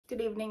Good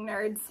evening,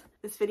 nerds.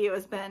 This video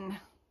has been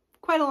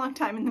quite a long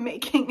time in the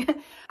making.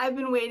 I've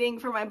been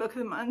waiting for my book of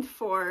the month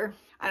for,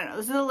 I don't know,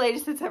 this is the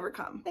latest it's ever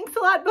come. Thanks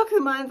a lot book of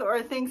the month,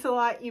 or thanks a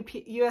lot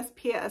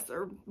USPS,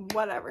 or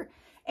whatever.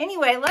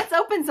 Anyway, let's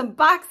open some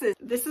boxes.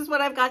 This is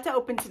what I've got to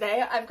open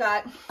today. I've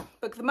got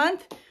book of the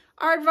month,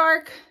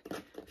 Aardvark,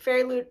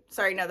 Fairyloot,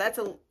 sorry, no, that's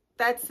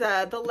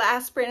the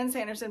last Brynne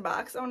Sanderson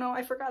box. Oh no,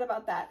 I forgot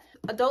about that.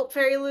 Adult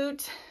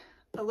Fairyloot,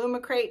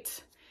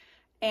 Illumicrate,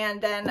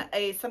 and then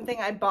something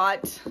I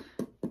bought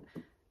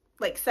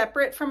like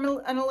separate from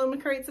an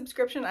Illumicrate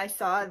subscription. I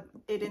saw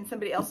it in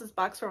somebody else's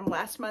box from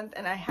last month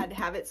and I had to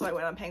have it, so I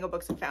went on Pango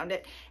Books and found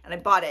it and I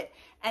bought it.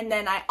 And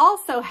then I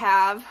also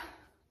have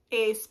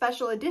a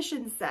special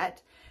edition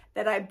set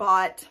that I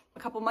bought a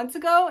couple months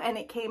ago, and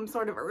it came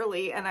sort of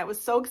early and I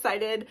was so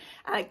excited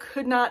and I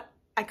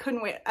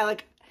couldn't wait.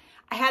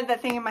 I had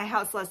that thing in my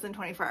house less than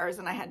 24 hours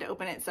and I had to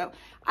open it. So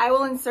I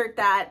will insert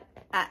that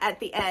at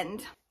the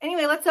end.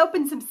 Anyway, let's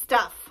open some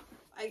stuff.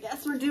 I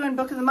guess we're doing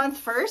book of the month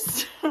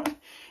first.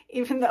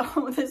 Even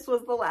though this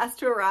was the last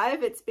to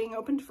arrive, it's being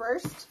opened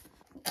first.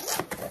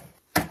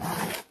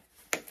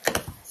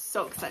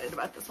 So excited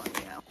about this one,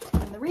 you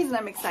know. And the reason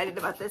I'm excited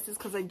about this is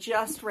because I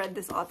just read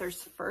this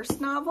author's first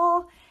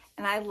novel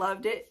and I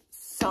loved it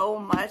so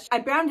much. I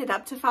rounded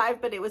up to 5,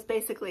 but it was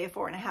basically a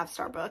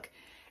 4.5-star book.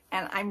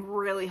 And I'm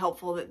really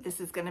hopeful that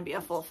this is going to be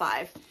a full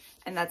 5.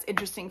 And that's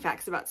Interesting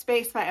Facts About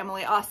Space by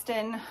Emily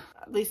Austen.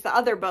 At least the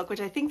other book,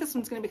 which I think this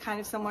one's going to be kind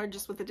of similar,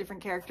 just with a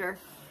different character,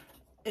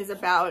 is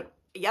about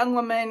a young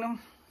woman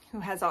who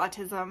has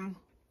autism.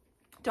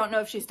 Don't know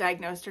if she's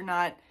diagnosed or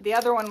not. The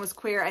other one was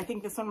queer. I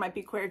think this one might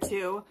be queer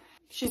too.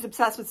 She's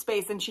obsessed with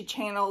space and she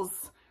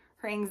channels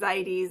her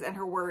anxieties and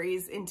her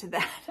worries into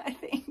that, I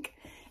think.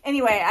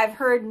 Anyway, I've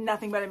heard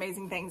nothing but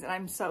amazing things and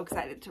I'm so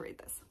excited to read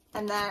this.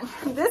 And then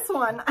this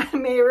one I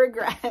may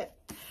regret.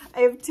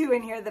 I have 2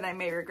 in here that I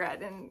may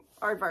regret, and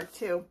Aardvark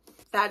too.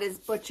 That is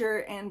Butcher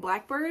and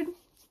Blackbird.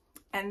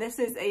 And this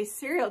is a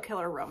serial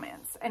killer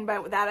romance. And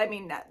by that I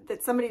mean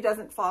that somebody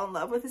doesn't fall in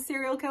love with a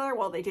serial killer.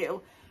 Well, they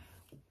do.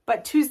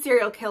 But 2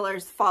 serial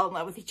killers fall in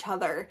love with each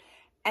other.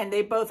 And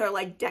they both are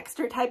like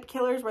Dexter type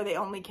killers where they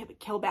only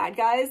kill bad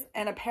guys.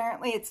 And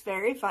apparently it's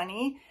very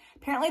funny.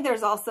 Apparently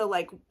there's also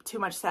like too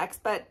much sex,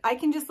 but I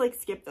can just like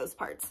skip those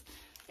parts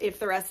if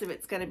the rest of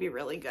it's going to be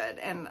really good.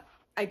 And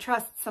I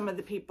trust some of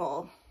the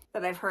people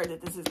that I've heard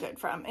that this is good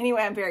from.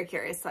 Anyway, I'm very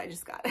curious, so I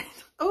just got it.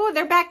 Oh,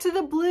 they're back to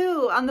the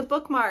blue on the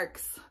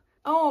bookmarks.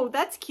 Oh,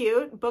 that's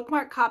cute.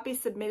 Bookmark copy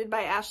submitted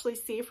by Ashley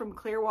C. from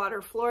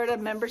Clearwater, Florida,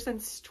 member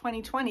since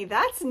 2020.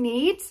 That's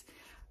neat.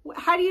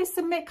 How do you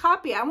submit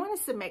copy? I want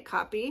to submit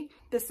copy.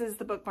 This is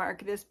the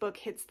bookmark. This book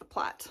hits the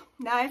plot.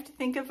 Now I have to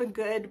think of a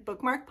good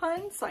bookmark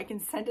pun so I can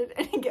send it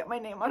and get my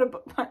name on a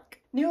bookmark.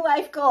 New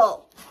life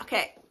goal.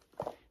 Okay.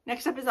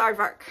 Next up is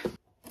Aardvark.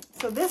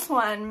 So this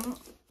one,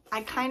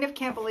 I kind of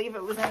can't believe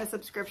it was in a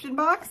subscription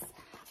box,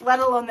 let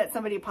alone that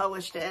somebody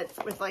published it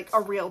with like a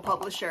real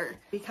publisher,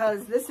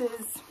 because this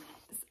is,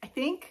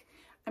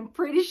 I'm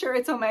pretty sure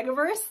it's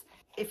Omegaverse.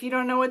 If you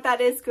don't know what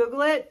that is,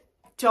 Google it.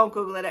 Don't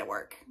Google it at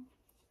work.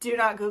 Do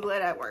not Google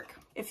it at work.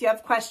 If you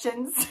have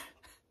questions,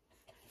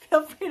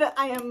 feel free to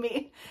IM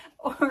me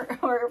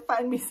or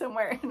find me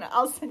somewhere and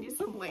I'll send you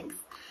some links.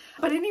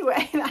 But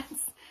anyway,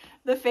 that's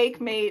The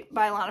Fake Mate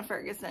by Lana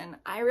Ferguson.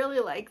 I really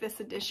like this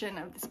edition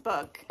of this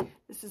book.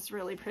 This is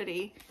really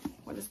pretty.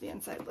 What does the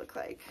inside look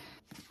like?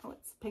 Oh,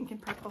 it's pink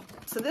and purple.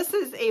 So this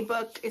is a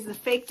book, is a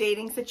fake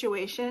dating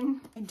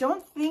situation. I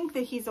don't think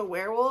that he's a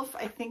werewolf.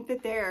 I think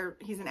that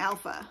he's an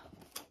alpha.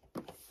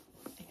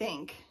 I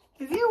think.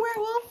 Is he a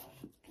werewolf?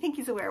 I think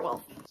he's a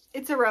werewolf.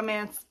 It's a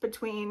romance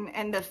between,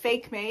 and the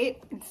fake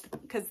mate,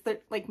 because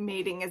like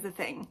mating is a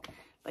thing.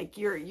 Like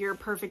your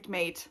perfect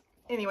mate.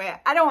 Anyway,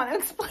 I don't want to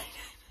explain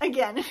it.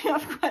 Again, if you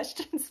have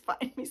questions,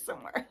 find me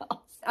somewhere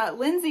else.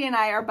 Lindsay and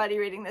I are buddy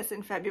reading this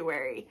in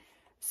February,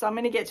 so I'm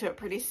going to get to it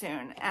pretty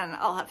soon, and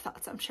I'll have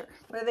thoughts, I'm sure.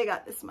 What do they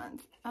got this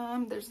month?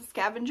 There's a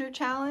scavenger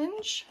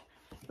challenge,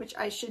 which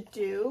I should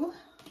do.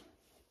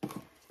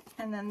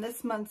 And then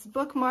this month's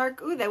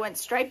bookmark. Ooh, they went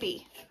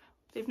stripey.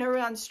 They've never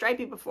gone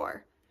stripey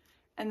before.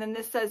 And then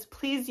this says,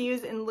 please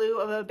use in lieu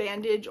of a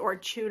bandage or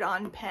chewed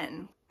on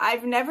pen.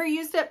 I've never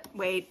used it.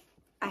 Wait,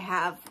 I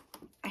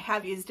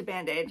have used a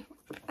Band-Aid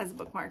as a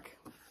bookmark.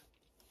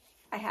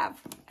 I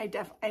have.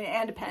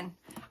 And a pen.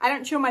 I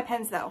don't chew on my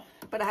pens though,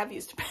 but I have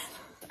used a pen.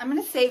 I'm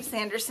gonna save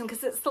Sanderson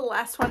because it's the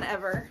last one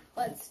ever.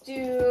 Let's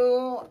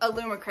do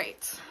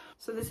Illumicrate.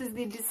 So this is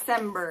the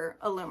December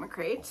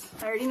Illumicrate.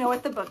 I already know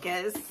what the book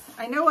is.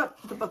 I know what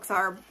the books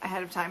are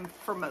ahead of time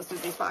for most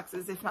of these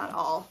boxes, if not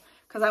all,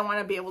 because I want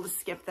to be able to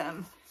skip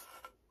them.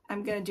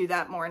 I'm gonna do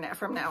that more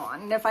from now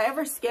on. And if I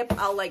ever skip,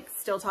 I'll like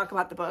still talk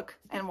about the book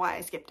and why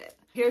I skipped it.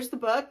 Here's the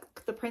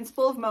book, The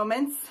Principle of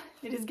Moments.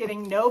 It is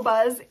getting no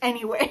buzz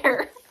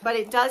anywhere, but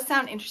it does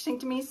sound interesting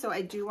to me, so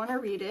I do want to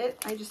read it.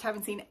 I just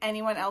haven't seen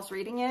anyone else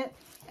reading it,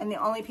 and the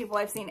only people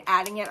I've seen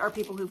adding it are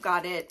people who've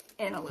got it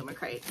in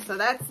Illumicrate. So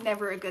that's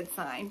never a good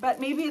sign, but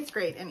maybe it's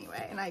great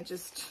anyway, and I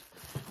just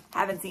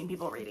haven't seen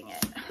people reading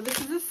it. This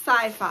is a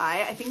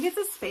sci-fi. I think it's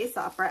a space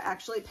opera,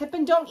 actually.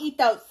 Pippin, don't eat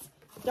those.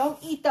 Don't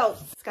eat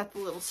those. It's got the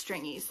little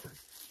stringies.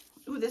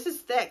 Ooh, this is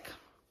thick.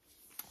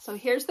 So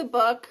here's the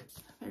book.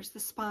 There's the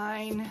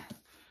spine.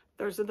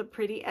 Those are the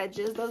pretty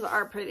edges. Those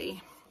are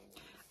pretty.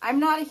 I'm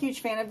not a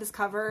huge fan of this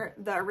cover.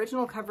 The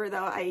original cover,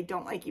 though, I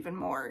don't like even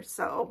more.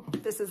 So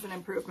this is an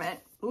improvement.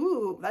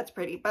 Ooh, that's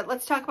pretty. But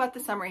let's talk about the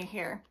summary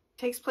here.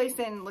 It takes place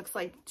in, looks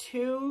like,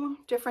 2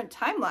 different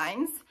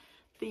timelines.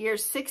 The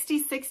years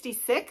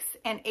 6066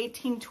 and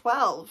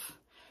 1812.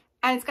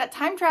 And it's got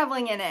time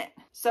traveling in it.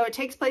 So it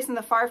takes place in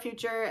the far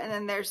future, and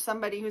then there's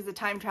somebody who's a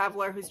time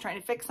traveler who's trying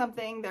to fix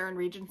something. They're in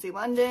Regency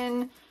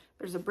London.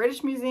 There's a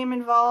British museum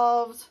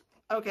involved.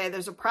 Okay,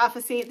 there's a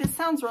prophecy. This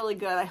sounds really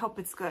good. I hope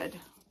it's good.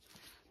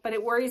 But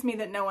it worries me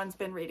that no one's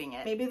been reading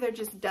it. Maybe they're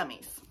just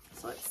dummies.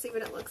 So let's see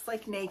what it looks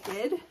like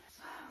naked.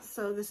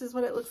 So this is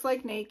what it looks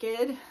like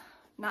naked.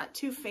 Not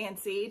too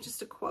fancy,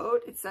 just a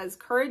quote. It says,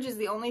 "Courage is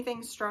the only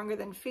thing stronger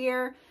than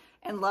fear,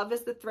 and love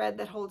is the thread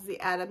that holds the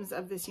atoms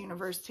of this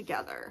universe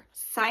together."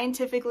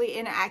 Scientifically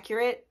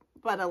inaccurate,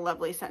 but a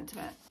lovely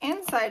sentiment.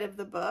 Inside of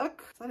the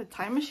book, is that a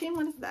time machine?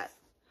 What is that?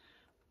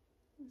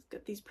 It's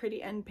got these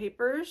pretty end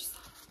papers.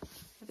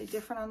 Are they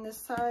different on this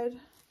side?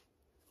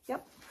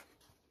 Yep.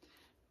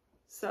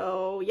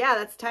 So yeah,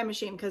 that's a time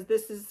machine because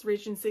this is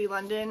Regency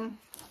London.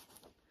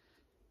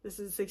 This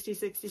is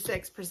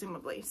 6066,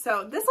 presumably.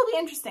 So this will be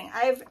interesting.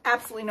 I have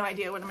absolutely no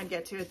idea when I'm gonna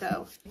get to it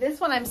though. This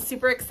one I'm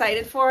super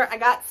excited for. I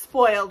got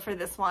spoiled for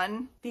this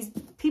one. These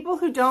people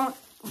who don't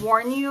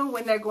warn you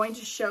when they're going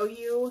to show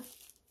you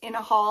in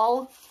a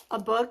haul a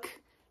book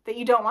that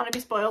you don't want to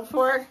be spoiled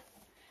for.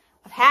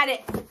 I've had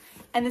it.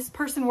 And this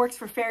person works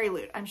for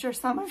Fairyloot. I'm sure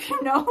some of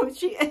you know who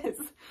she is,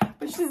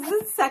 but this is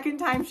the second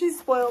time she's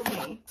spoiled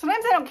me.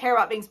 Sometimes I don't care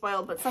about being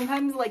spoiled, but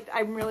sometimes like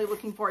I'm really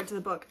looking forward to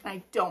the book and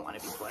I don't want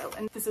to be spoiled.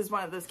 And this is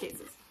one of those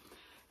cases.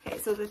 Okay,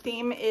 so the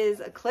theme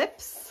is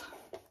eclipse.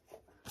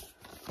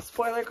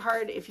 Spoiler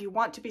card if you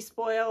want to be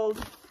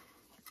spoiled.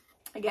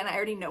 Again, I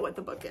already know what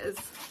the book is.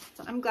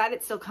 So I'm glad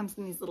it still comes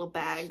in these little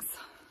bags.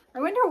 I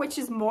wonder which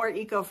is more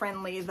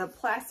eco-friendly, the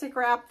plastic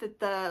wrap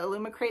that the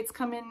Illumicrates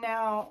come in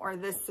now, or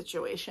this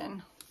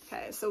situation.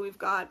 Okay, so we've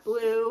got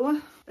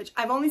blue, which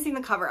I've only seen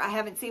the cover. I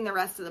haven't seen the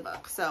rest of the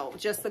book, so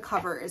just the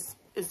cover is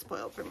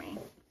spoiled for me.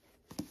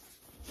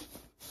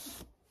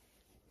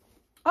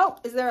 Oh,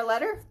 is there a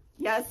letter?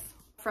 Yes,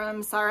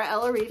 from Saara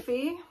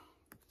El-Arifi.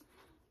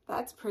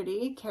 That's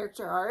pretty,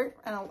 character art.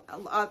 And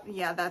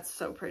yeah, that's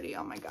so pretty,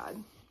 oh my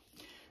God.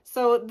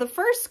 So the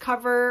first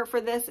cover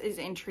for this is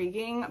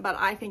intriguing, but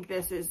I think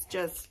this is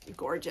just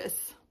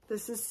gorgeous.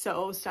 This is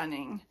so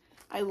stunning.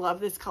 I love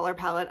this color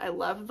palette. I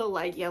love the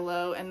light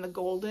yellow and the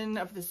golden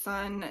of the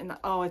sun. And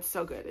oh, it's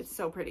so good. It's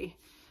so pretty.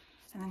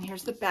 And then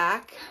here's the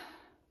back.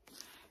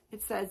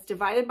 It says,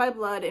 "Divided by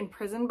blood,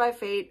 imprisoned by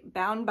fate,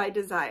 bound by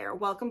desire.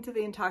 Welcome to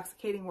the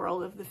intoxicating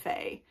world of the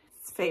Fae."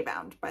 It's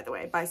FAEBOUND, by the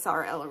way, by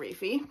Saara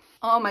El-Arifi.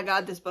 Oh my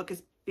God, this book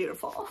is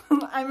beautiful.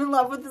 I'm in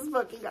love with this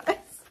book, you guys.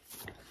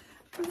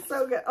 It's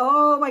so good.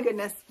 Oh my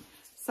goodness.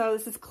 So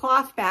this is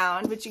cloth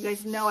bound, which you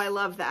guys know I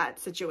love that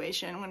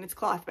situation when it's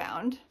cloth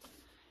bound.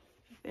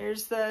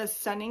 There's the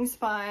stunning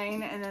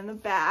spine and then the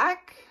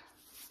back.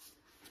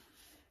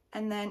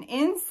 And then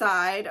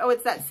inside, oh,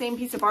 it's that same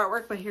piece of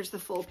artwork, but here's the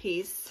full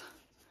piece.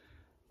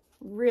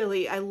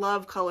 Really, I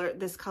love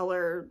this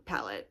color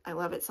palette. I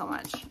love it so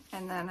much.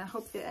 And then I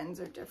hope the ends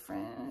are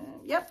different.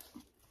 Yep.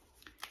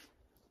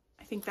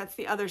 I think that's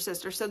the other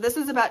sister. So this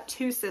is about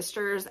 2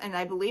 sisters, and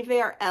I believe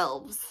they are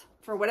elves.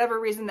 For whatever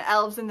reason, the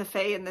elves and the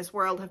fae in this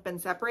world have been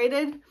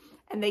separated,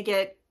 and they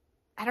get,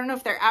 I don't know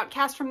if they're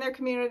outcast from their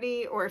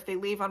community or if they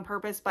leave on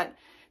purpose, but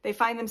they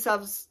find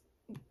themselves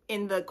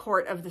in the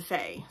court of the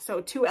fae.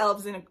 So 2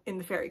 elves in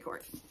the fairy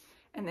court.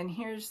 And then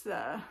here's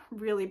the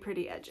really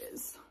pretty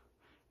edges.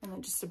 And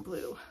then just a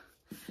blue.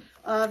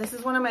 This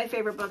is one of my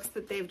favorite books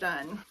that they've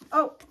done.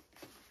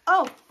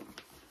 Oh,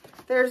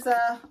 there's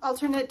a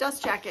alternate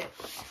dust jacket.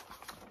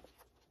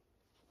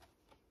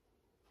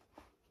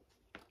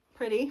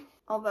 Pretty.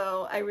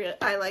 Although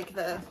I like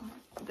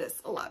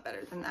this a lot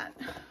better than that.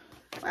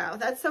 Wow,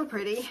 that's so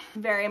pretty.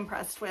 Very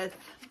impressed with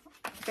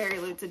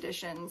Fairyloot's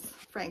editions,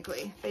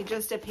 frankly. They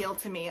just appeal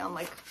to me on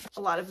like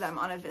a lot of them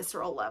on a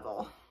visceral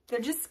level. They're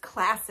just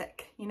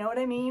classic, you know what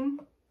I mean?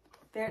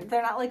 They're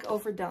not like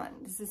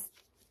overdone. This is,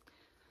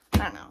 I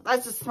don't know,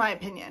 that's just my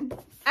opinion.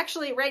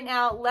 Actually, right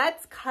now,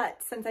 let's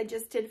cut, since I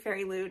just did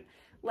Fairyloot,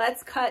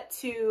 let's cut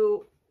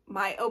to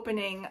my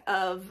opening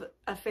of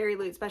a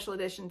Fairyloot special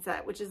edition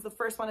set, which is the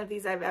first one of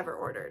these I've ever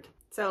ordered.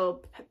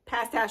 So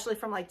past Ashley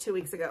from like 2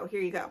 weeks ago.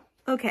 Here you go.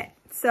 Okay,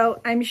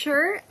 so I'm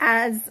sure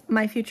as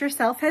my future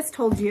self has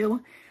told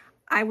you,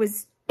 I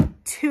was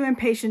too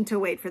impatient to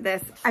wait for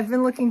this. I've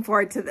been looking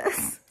forward to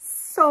this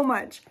so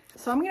much.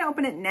 So I'm gonna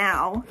open it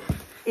now.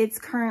 It's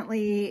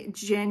currently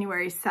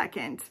January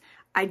 2nd.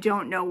 I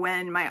don't know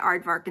when my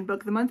Aardvark and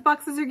Book of the Month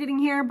boxes are getting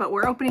here, but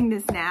we're opening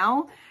this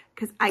now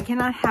because I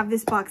cannot have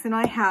this box in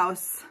my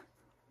house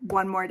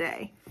one more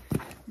day.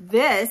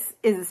 This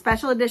is a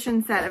special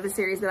edition set of a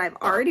series that I've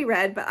already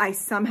read, but I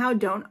somehow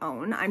don't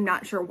own. I'm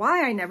not sure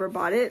why I never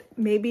bought it.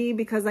 Maybe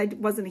because I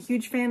wasn't a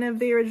huge fan of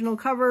the original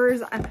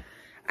covers.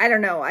 I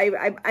don't know.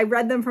 I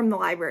read them from the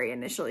library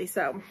initially,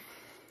 so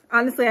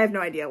honestly, I have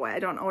no idea why I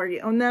don't already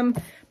own them.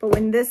 But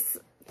when this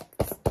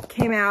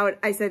came out,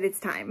 I said, it's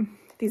time.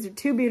 These are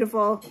too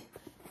beautiful.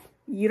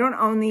 You don't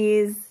own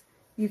these.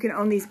 You can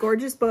own these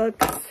gorgeous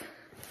books,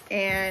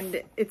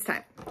 and it's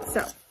time.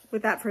 So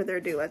without further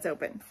ado, let's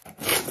open.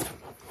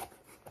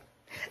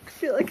 I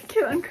feel like a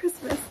kid on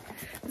Christmas.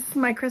 This is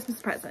my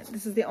Christmas present.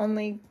 This is the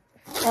only,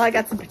 well, I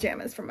got some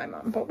pajamas from my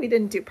mom, but we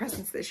didn't do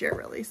presents this year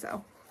really,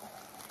 so.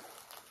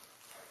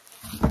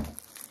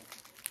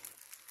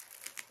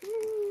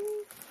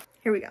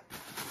 Here we go.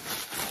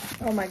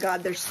 Oh my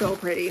God, they're so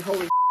pretty.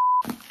 Holy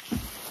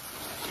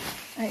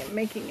I am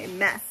making a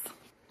mess.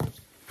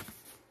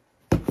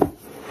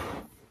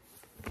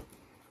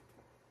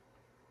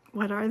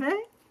 What are they?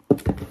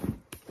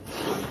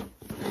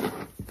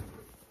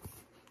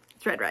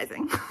 It's Red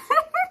Rising.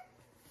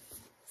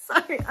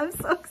 Sorry, I'm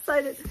so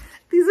excited.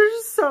 These are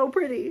just so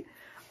pretty.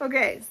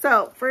 Okay,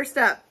 so first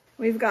up,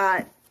 we've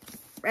got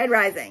Red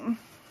Rising.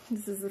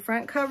 This is the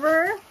front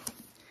cover.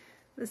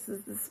 This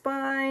is the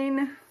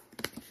spine.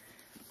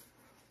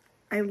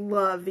 I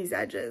love these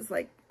edges.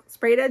 Like,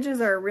 sprayed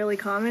edges are really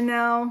common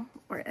now,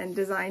 and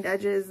designed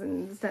edges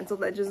and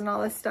stenciled edges and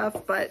all this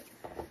stuff, but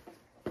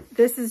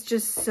this is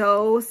just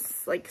so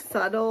like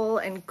subtle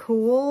and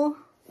cool.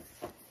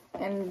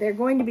 And they're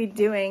going to be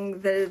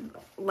doing the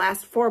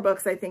last 4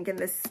 books, I think, in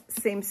this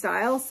same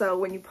style. So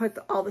when you put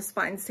all the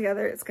spines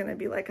together, it's going to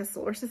be like a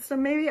solar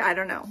system, maybe? I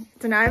don't know.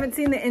 So now I haven't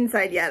seen the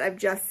inside yet. I've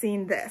just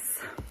seen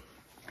this.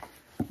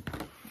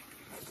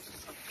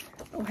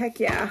 Oh, heck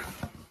yeah.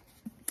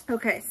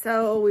 Okay,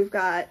 so we've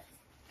got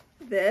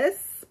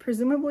this.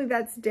 Presumably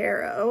that's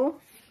Darrow.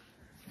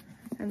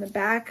 And the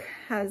back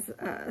has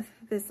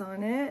this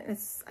on it.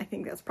 I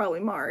think that's probably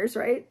Mars,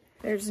 right?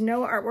 There's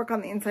no artwork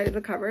on the inside of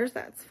the covers.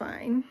 That's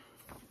fine.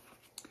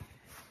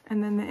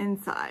 And then the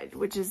inside,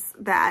 which is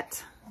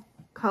that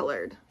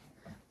colored.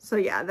 So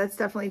yeah, that's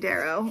definitely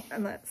Darrow.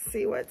 And let's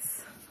see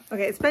what's...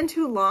 Okay, it's been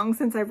too long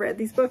since I've read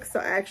these books,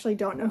 so I actually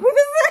don't know who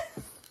this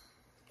is.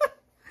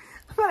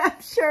 But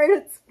I'm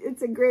sure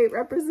it's a great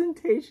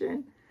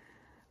representation.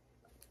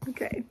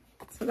 Okay,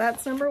 so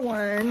that's number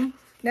 1.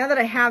 Now that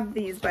I have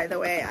these, by the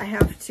way, I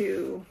have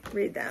to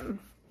read them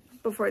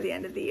before the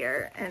end of the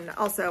year. And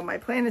also my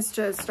plan is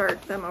to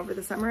start them over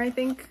the summer, I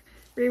think,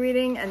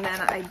 rereading. And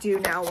then I do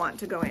now want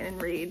to go in and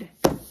read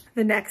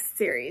the next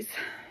series.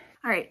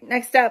 All right,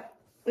 next up,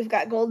 we've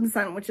got Golden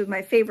Sun, which is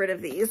my favorite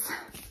of these.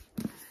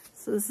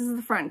 So this is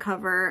the front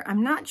cover.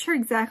 I'm not sure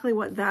exactly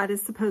what that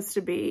is supposed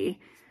to be.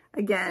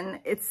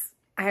 Again,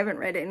 I haven't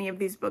read any of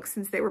these books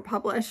since they were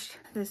published.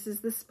 This is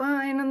the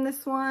spine on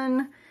this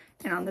one.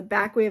 And on the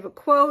back, we have a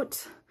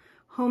quote.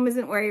 Home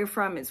isn't where you're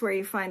from, it's where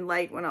you find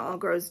light when all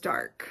grows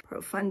dark.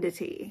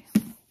 Profundity.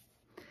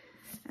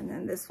 And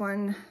then this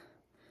one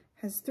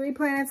has 3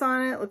 planets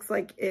on it. Looks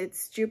like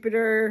it's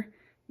Jupiter,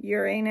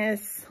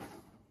 Uranus,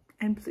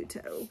 and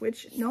Pluto,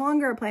 which no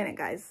longer a planet,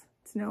 guys.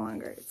 It's no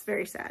longer. It's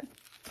very sad.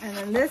 And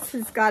then this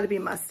has got to be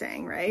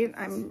Mustang, right?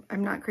 I'm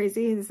not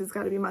crazy. This has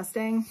got to be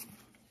Mustang.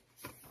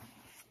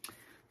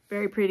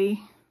 Very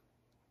pretty.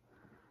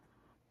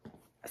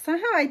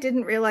 Somehow I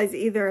didn't realize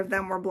either of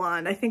them were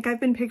blonde. I think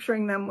I've been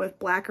picturing them with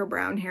black or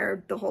brown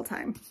hair the whole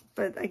time,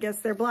 but I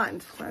guess they're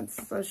blonde.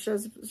 So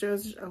shows,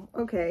 oh,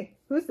 okay.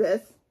 Who's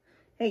this?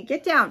 Hey,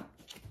 get down.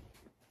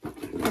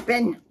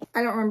 Ben.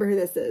 I don't remember who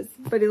this is,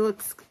 but he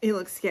looks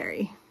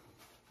scary.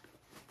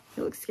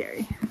 He looks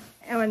scary.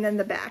 Oh, and then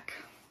the back.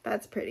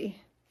 That's pretty.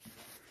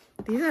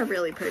 These are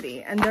really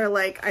pretty. And they're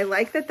like, I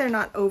like that they're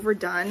not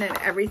overdone and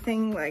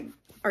everything like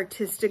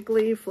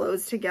artistically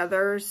flows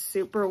together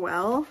super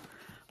well.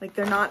 Like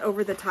they're not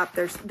over the top.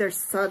 They're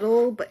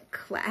subtle but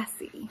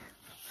classy.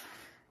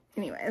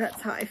 Anyway,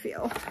 that's how I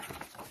feel.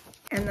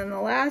 And then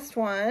the last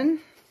one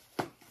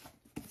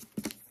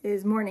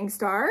is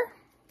Morningstar.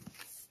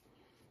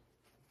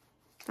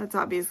 That's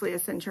obviously a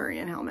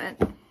Centurion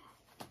helmet.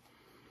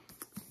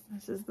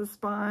 This is the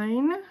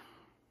spine.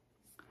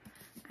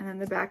 And then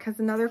the back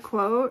has another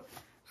quote.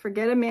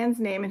 Forget a man's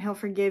name and he'll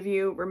forgive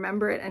you.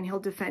 Remember it and he'll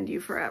defend you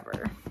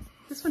forever.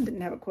 This one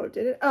didn't have a quote,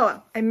 did it?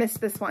 Oh, I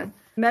missed this one.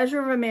 Measure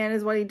of a man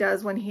is what he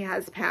does when he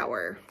has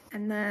power.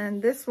 And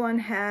then this one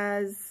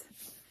has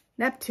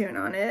Neptune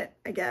on it,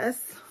 I guess.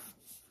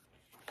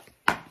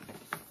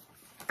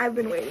 I've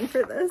been waiting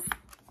for this.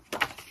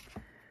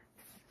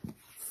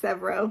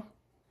 Severo.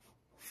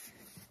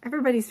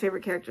 Everybody's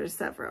favorite character is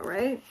Severo,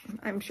 right?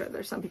 I'm sure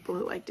there's some people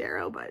who like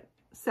Darrow, but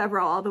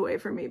Severo all the way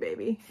for me,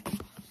 baby.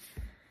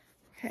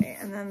 Okay,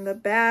 and then the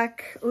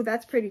back. Oh,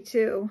 that's pretty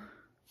too.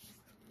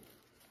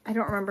 I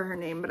don't remember her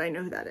name, but I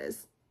know who that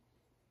is.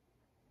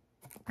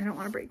 I don't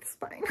want to break the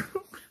spine.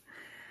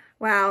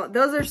 Wow,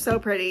 those are so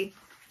pretty.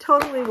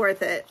 Totally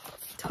worth it.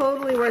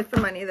 Totally worth the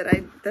money that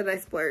I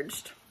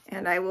splurged.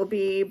 And I will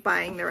be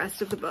buying the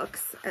rest of the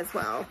books as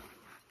well.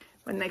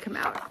 when they come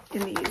out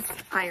in these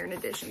iron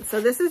editions. So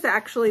this is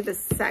actually the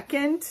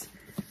second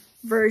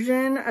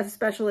version of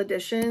special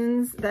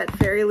editions that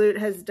Fairyloot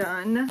has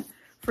done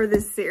for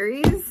this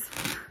series.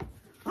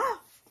 Oh,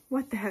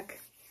 what the heck?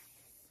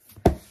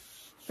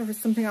 There was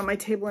something on my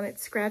table and it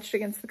scratched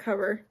against the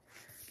cover.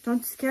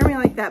 Don't scare me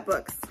like that,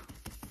 books.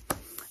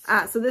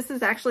 So this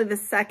is actually the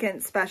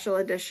second special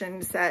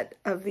edition set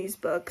of these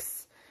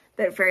books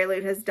that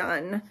Fairyloot has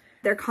done.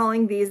 They're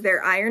calling these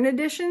their iron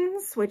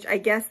editions, which I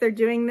guess they're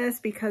doing this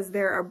because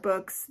there are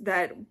books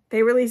that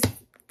they released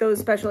those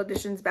special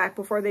editions back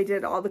before they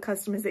did all the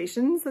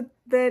customizations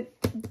that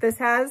this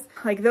has.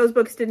 Like, those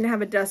books didn't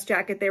have a dust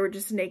jacket. They were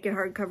just naked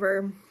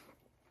hardcover,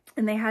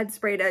 and they had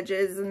sprayed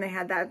edges and they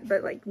had that,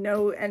 but like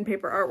no end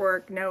paper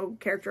artwork, no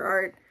character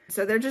art.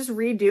 So they're just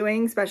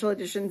redoing special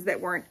editions that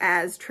weren't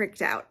as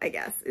tricked out, I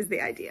guess, is the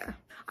idea.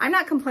 I'm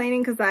not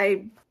complaining because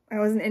I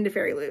wasn't into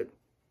Fairyloot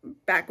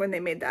back when they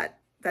made that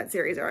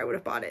series, or I would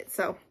have bought it.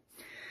 So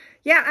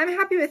yeah, I'm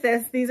happy with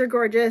this. These are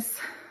gorgeous.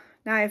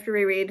 Now I have to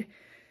reread.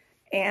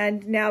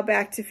 And now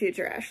back to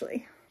future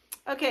Ashley.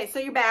 Okay, so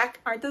you're back.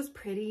 Aren't those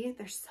pretty?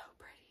 They're so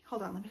pretty.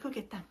 Hold on, let me go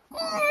get them.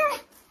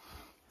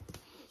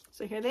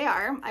 So here they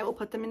are. I will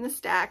put them in the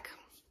stack.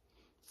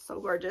 So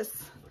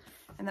gorgeous.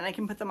 And then I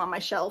can put them on my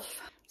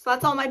shelf. So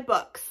that's all my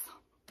books.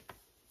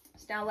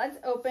 So now let's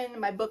open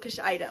my bookish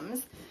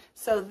items.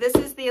 So this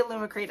is the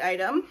Illumicrate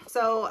item.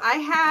 So I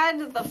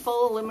had the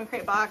full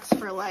Illumicrate box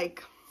for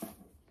like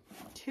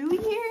 2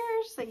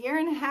 years, a year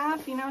and a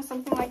half, you know,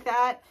 something like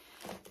that.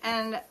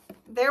 And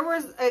there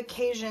was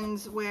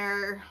occasions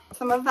where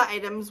some of the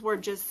items were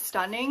just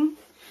stunning,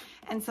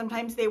 and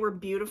sometimes they were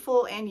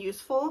beautiful and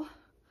useful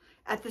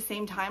at the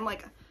same time.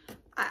 Like,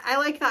 I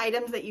like the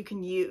items that you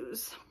can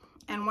use.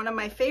 And one of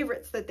my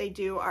favorites that they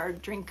do are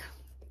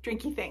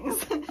drinky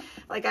things.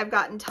 Like, I've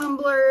gotten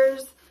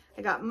tumblers,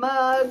 I got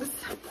mugs,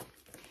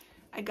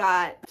 I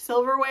got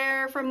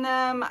silverware from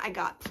them, I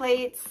got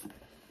plates,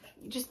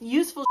 just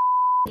useful.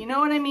 You know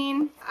what I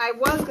mean? I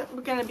was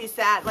gonna be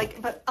sad,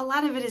 like, but a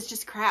lot of it is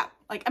just crap.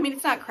 Like, I mean,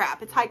 it's not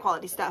crap, it's high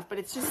quality stuff, but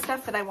it's just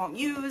stuff that I won't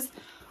use,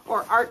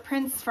 or art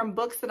prints from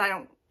books that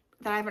I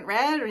haven't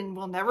read and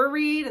will never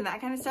read, and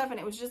that kind of stuff. And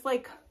it was just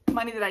like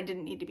money that I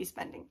didn't need to be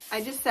spending.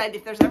 I just said,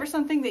 if there's ever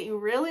something that you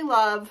really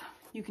love,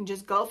 you can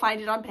just go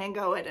find it on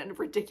Pango at a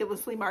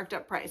ridiculously marked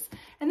up price.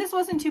 And this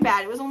wasn't too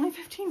bad. It was only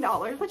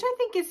 $15, which I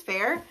think is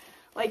fair.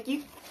 Like,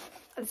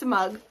 it's a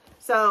mug.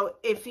 So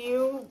if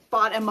you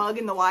bought a mug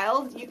in the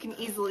wild, you can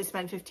easily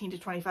spend $15 to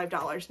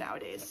 $25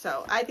 nowadays.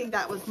 So I think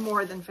that was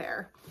more than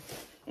fair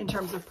in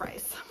terms of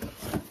price.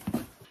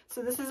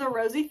 So this is a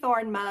Rosy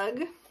Thorn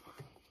mug.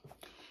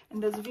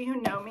 And those of you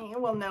who know me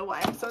will know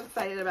why I'm so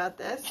excited about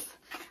this.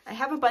 I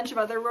have a bunch of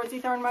other Rosy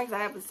Thorn mugs. I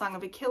have the Song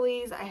of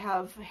Achilles. I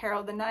have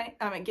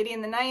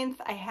Gideon the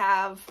Ninth. I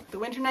have the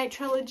Winter Night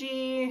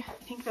trilogy.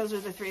 I think those are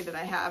the 3 that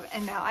I have.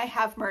 And now I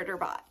have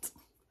Murderbot.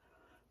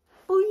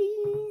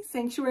 Boy,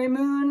 Sanctuary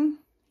Moon.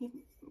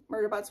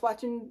 Murderbot's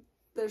watching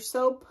their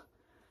soap.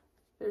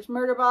 There's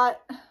Murderbot.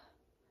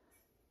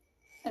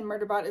 And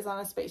Murderbot is on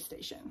a space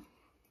station.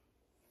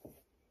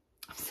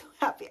 I'm so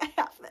happy I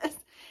have this.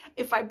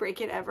 If I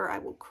break it ever, I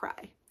will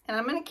cry. And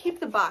I'm gonna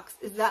keep the box.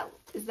 Is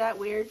that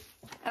weird?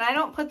 And I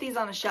don't put these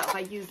on a shelf.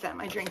 I use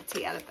them. I drink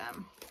tea out of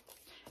them.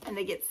 And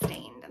they get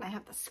stained and I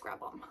have to scrub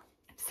them.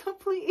 I'm so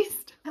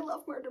pleased. I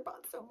love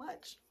Murderbot so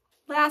much.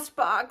 Last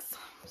box,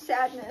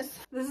 sadness.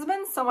 This has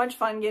been so much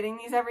fun getting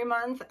these every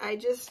month.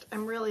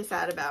 I'm really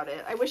sad about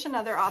it. I wish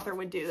another author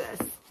would do this.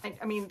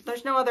 I mean,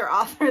 there's no other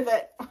author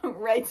that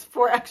writes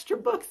 4 extra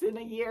books in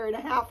a year and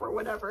a half or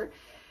whatever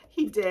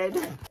he did.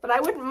 But I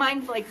wouldn't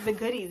mind like the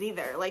goodies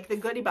either. Like, the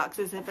goodie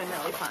boxes have been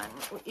really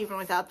fun, even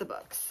without the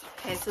books.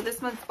 Okay, so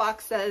this month's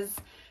box says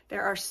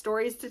there are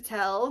stories to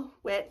tell.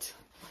 Whit,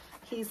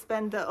 he's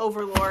been the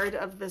overlord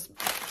of this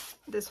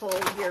whole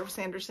Year of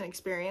Sanderson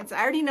experience.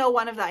 I already know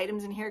one of the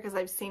items in here because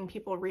I've seen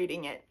people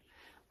reading it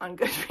on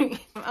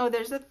Goodreads. Oh,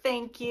 there's a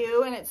thank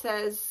you, and it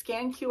says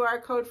scan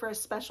QR code for a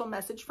special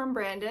message from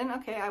Brandon.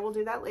 Okay, I will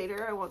do that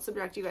later. I won't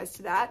subject you guys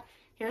to that.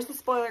 Here's the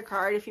spoiler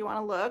card if you want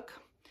to look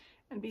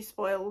and be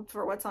spoiled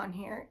for what's on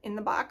here in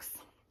the box.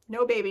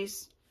 No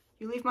babies.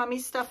 You leave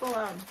mommy's stuff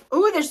alone.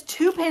 Ooh, there's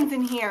 2 pins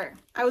in here.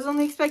 I was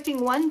only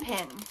expecting 1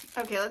 pin.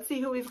 Okay, let's see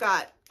who we've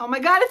got. Oh my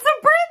God, it's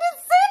a Brandon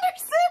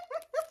Sanderson!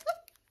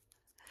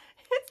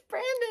 It's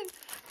Brandon.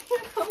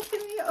 Don't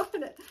let me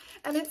open it.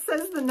 And it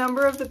says the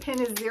number of the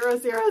pin is 000,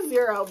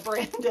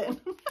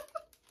 Brandon.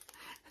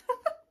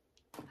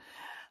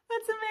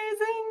 That's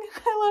amazing.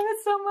 I love it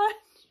so much.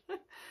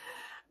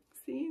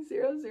 See,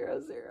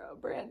 000,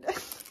 Brandon.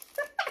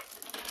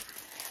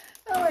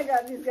 Oh my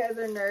God, these guys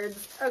are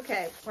nerds.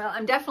 Okay, well,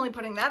 I'm definitely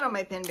putting that on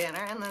my pin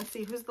banner. And let's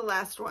see, who's the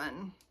last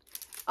one?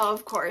 Oh,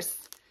 of course,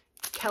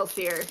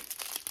 Kelsier.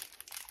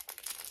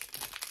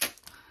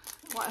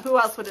 Who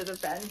else would it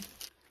have been?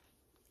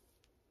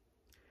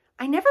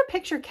 I never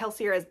picture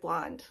Kelsier as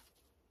blonde.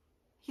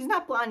 He's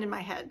not blonde in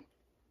my head.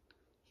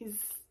 He's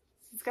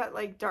got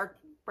like dark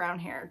brown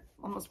hair,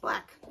 almost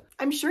black.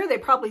 I'm sure they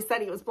probably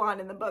said he was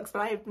blonde in the books,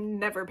 but I have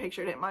never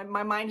pictured it. My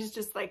mind is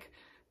just like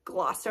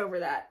glossed over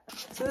that.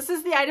 So this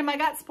is the item I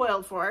got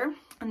spoiled for,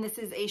 and this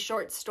is a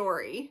short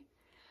story.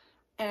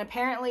 And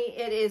apparently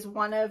it is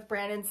one of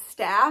Brandon's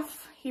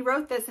staff. He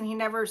wrote this and he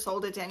never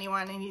sold it to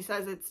anyone, and he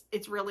says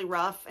it's really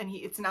rough and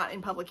it's not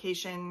in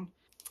publication,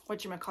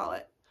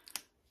 whatchamacallit.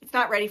 It's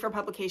not ready for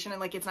publication,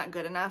 and like it's not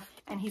good enough.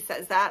 And he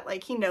says that,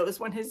 like he knows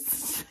when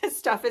his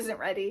stuff isn't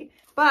ready.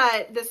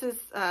 But this is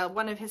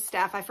one of his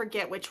staff. I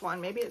forget which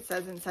one. Maybe it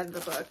says inside of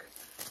the book.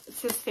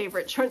 It's his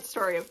favorite short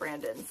story of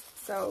Brandon's.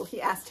 So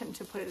he asked him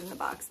to put it in the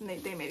box, and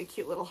they made a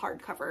cute little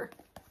hardcover.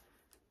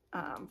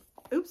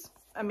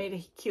 I made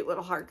a cute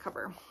little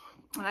hardcover.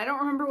 And I don't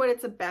remember what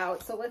it's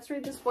about, so let's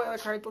read the spoiler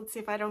card. Let's see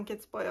if I don't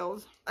get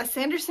spoiled. A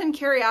Sanderson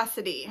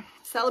Curiosity.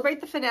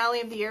 Celebrate the finale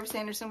of the Year of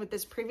Sanderson with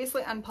this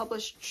previously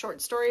unpublished short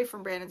story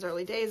from Brandon's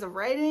early days of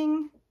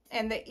writing.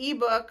 And the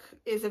ebook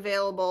is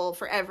available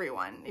for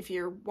everyone if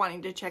you're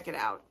wanting to check it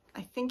out.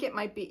 I think it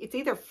might be, it's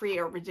either free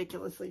or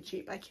ridiculously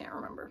cheap. I can't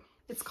remember.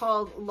 It's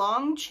called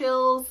Long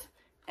Chills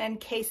and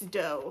Case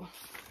Doe,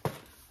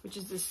 which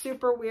is a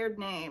super weird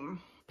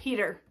name.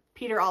 Peter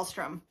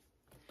Alstrom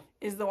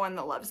is the one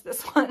that loves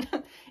this one.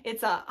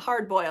 It's a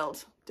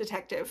hard-boiled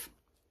detective.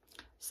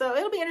 So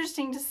it'll be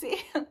interesting to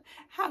see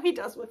how he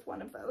does with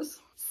one of those.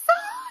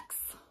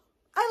 Socks!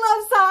 I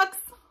love socks!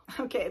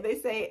 Okay, they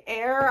say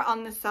err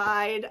on the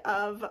side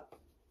of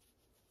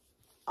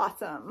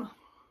awesome.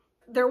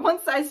 They're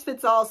one size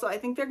fits all, so I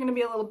think they're gonna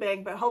be a little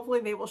big, but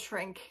hopefully they will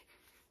shrink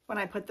when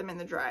I put them in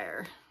the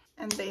dryer.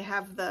 And they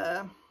have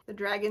the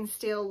dragon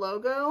steel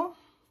logo.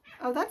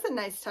 Oh, that's a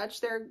nice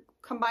touch. They're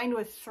combined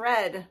with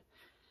thread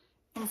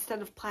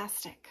instead of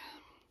plastic.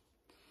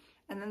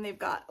 And then they've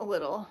got a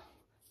little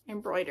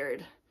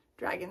embroidered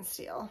dragon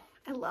steel.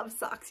 I love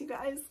socks, you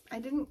guys. I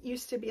didn't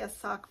used to be a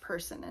sock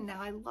person, and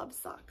now I love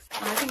socks.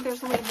 And I think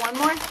there's only one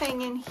more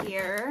thing in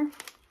here.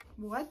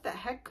 What the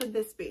heck could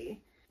this be?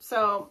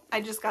 So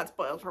I just got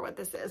spoiled for what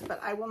this is,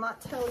 but I will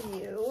not tell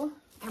you.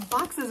 Their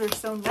boxes are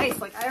so nice.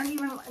 Like I don't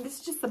even, this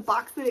is just the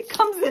box that it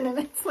comes in, and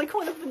it's like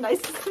one of the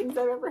nicest things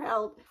I've ever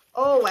held.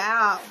 Oh,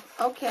 wow.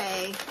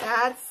 Okay.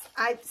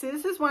 See,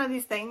 this is one of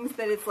these things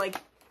that it's like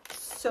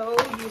so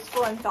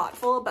useful and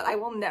thoughtful, but I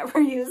will never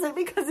use it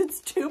because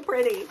it's too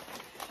pretty.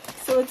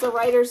 So it's a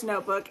writer's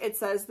notebook. It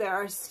says there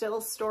are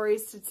still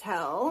stories to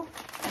tell.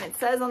 And it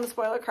says on the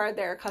spoiler card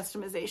there are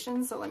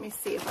customizations. So let me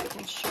see if I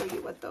can show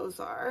you what those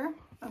are.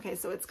 Okay,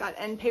 so it's got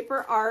end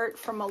paper art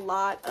from a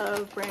lot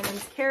of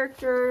Brandon's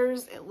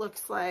characters. It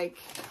looks like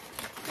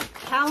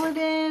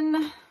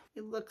Paladin.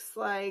 It looks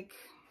like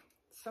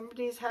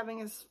somebody's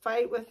having a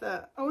fight with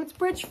it's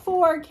Bridge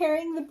 4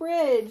 carrying the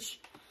bridge.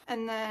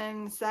 And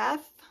then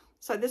Seth.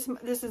 So this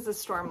is a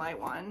Stormlight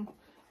one.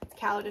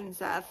 Kaladin and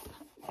Seth.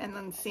 And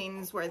then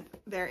scenes where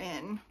they're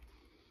in.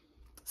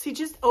 See,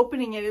 just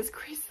opening it is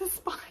creased the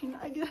spine.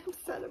 I get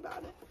upset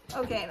about it.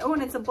 Okay, oh,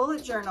 and it's a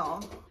bullet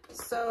journal.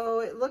 So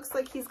it looks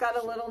like he's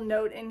got a little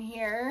note in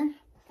here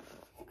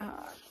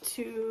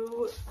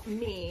to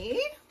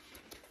me.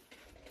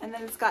 And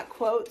then it's got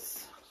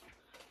quotes.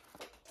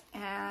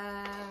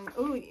 And,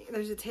 ooh,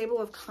 there's a table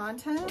of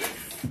contents.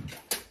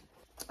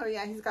 Oh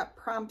yeah, he's got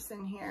prompts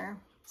in here.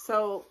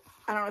 So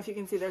I don't know if you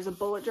can see, there's a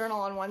bullet journal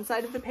on one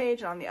side of the page,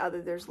 and on the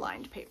other there's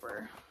lined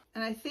paper.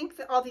 And I think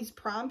that all these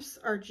prompts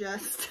are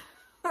just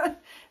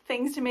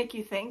things to make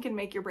you think and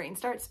make your brain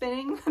start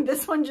spinning.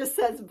 This one just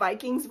says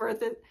Vikings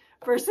versus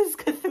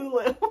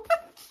Cthulhu.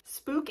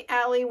 Spook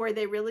Alley, where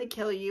they really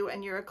kill you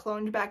and you're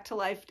cloned back to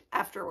life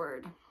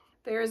afterward.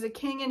 There is a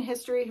king in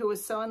history who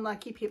was so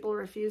unlucky people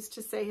refused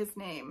to say his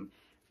name.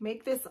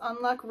 Make this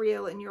unluck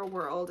real in your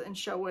world and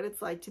show what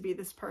it's like to be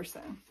this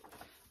person.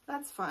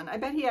 That's fun. I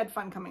bet he had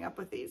fun coming up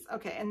with these.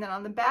 Okay, and then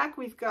on the back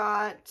we've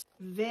got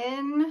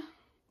Vin.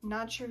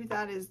 Not sure who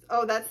that is.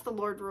 Oh, that's the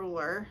Lord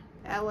Ruler.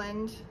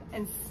 Elend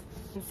and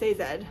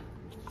Sazed.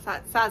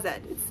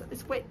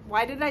 Wait,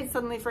 why did I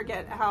suddenly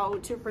forget how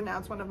to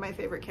pronounce one of my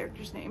favorite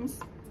characters' names?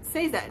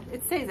 Sazed.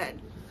 It's Sazed.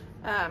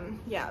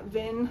 Yeah,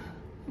 Vin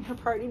in her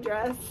party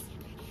dress.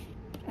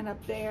 And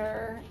up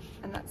there,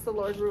 and that's the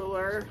Lord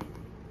Ruler.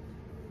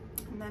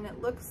 And then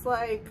it looks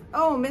like,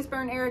 oh, Miss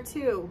Burn Era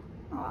 2.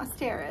 Oh,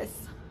 Asteris.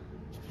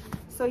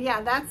 So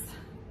yeah,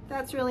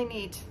 that's really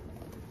neat.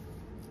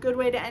 Good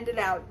way to end it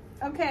out.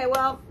 Okay,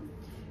 well,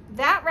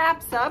 that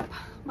wraps up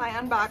my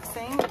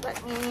unboxing.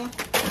 Let me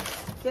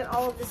get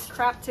all of this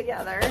crap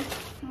together.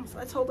 So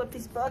let's hold up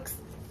these books.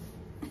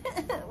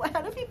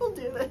 How do people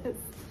do this?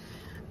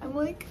 I'm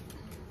like,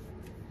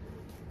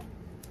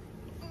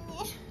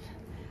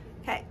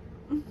 okay.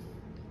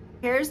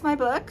 Here's my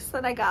books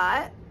that I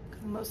got.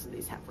 Most of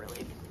these have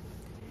really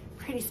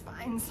pretty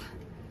spines.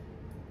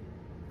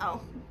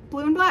 Oh,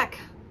 blue and black.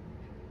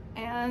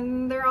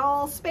 And they're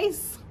all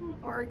space,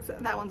 or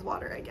that one's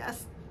water, I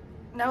guess.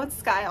 No, it's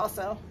sky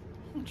also.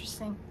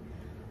 Interesting.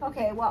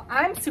 Okay, well,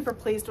 I'm super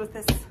pleased with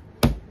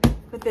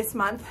this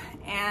month,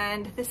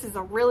 and this is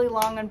a really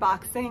long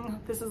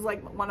unboxing. This is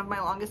like one of my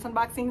longest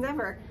unboxings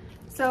ever.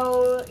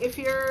 So if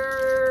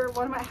you're,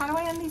 how do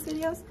I end these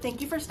videos?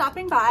 Thank you for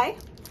stopping by,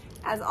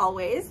 as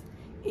always.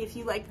 If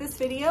you like this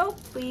video,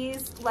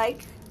 please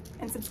like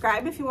and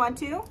subscribe if you want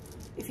to.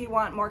 If you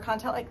want more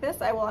content like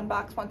this, I will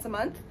unbox once a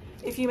month.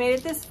 If you made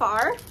it this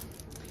far,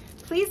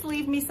 please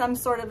leave me some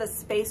sort of a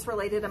space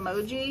related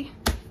emoji,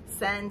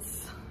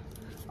 since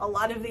a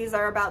lot of these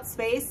are about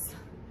space,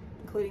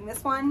 including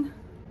this one.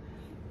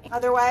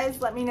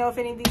 Otherwise, let me know if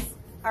any of these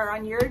are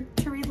on your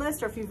to-read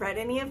list or if you've read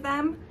any of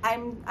them.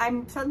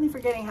 I'm suddenly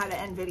forgetting how to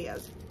end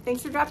videos.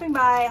 Thanks for dropping by.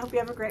 I hope you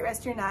have a great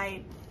rest of your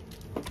night.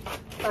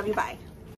 Love you, bye.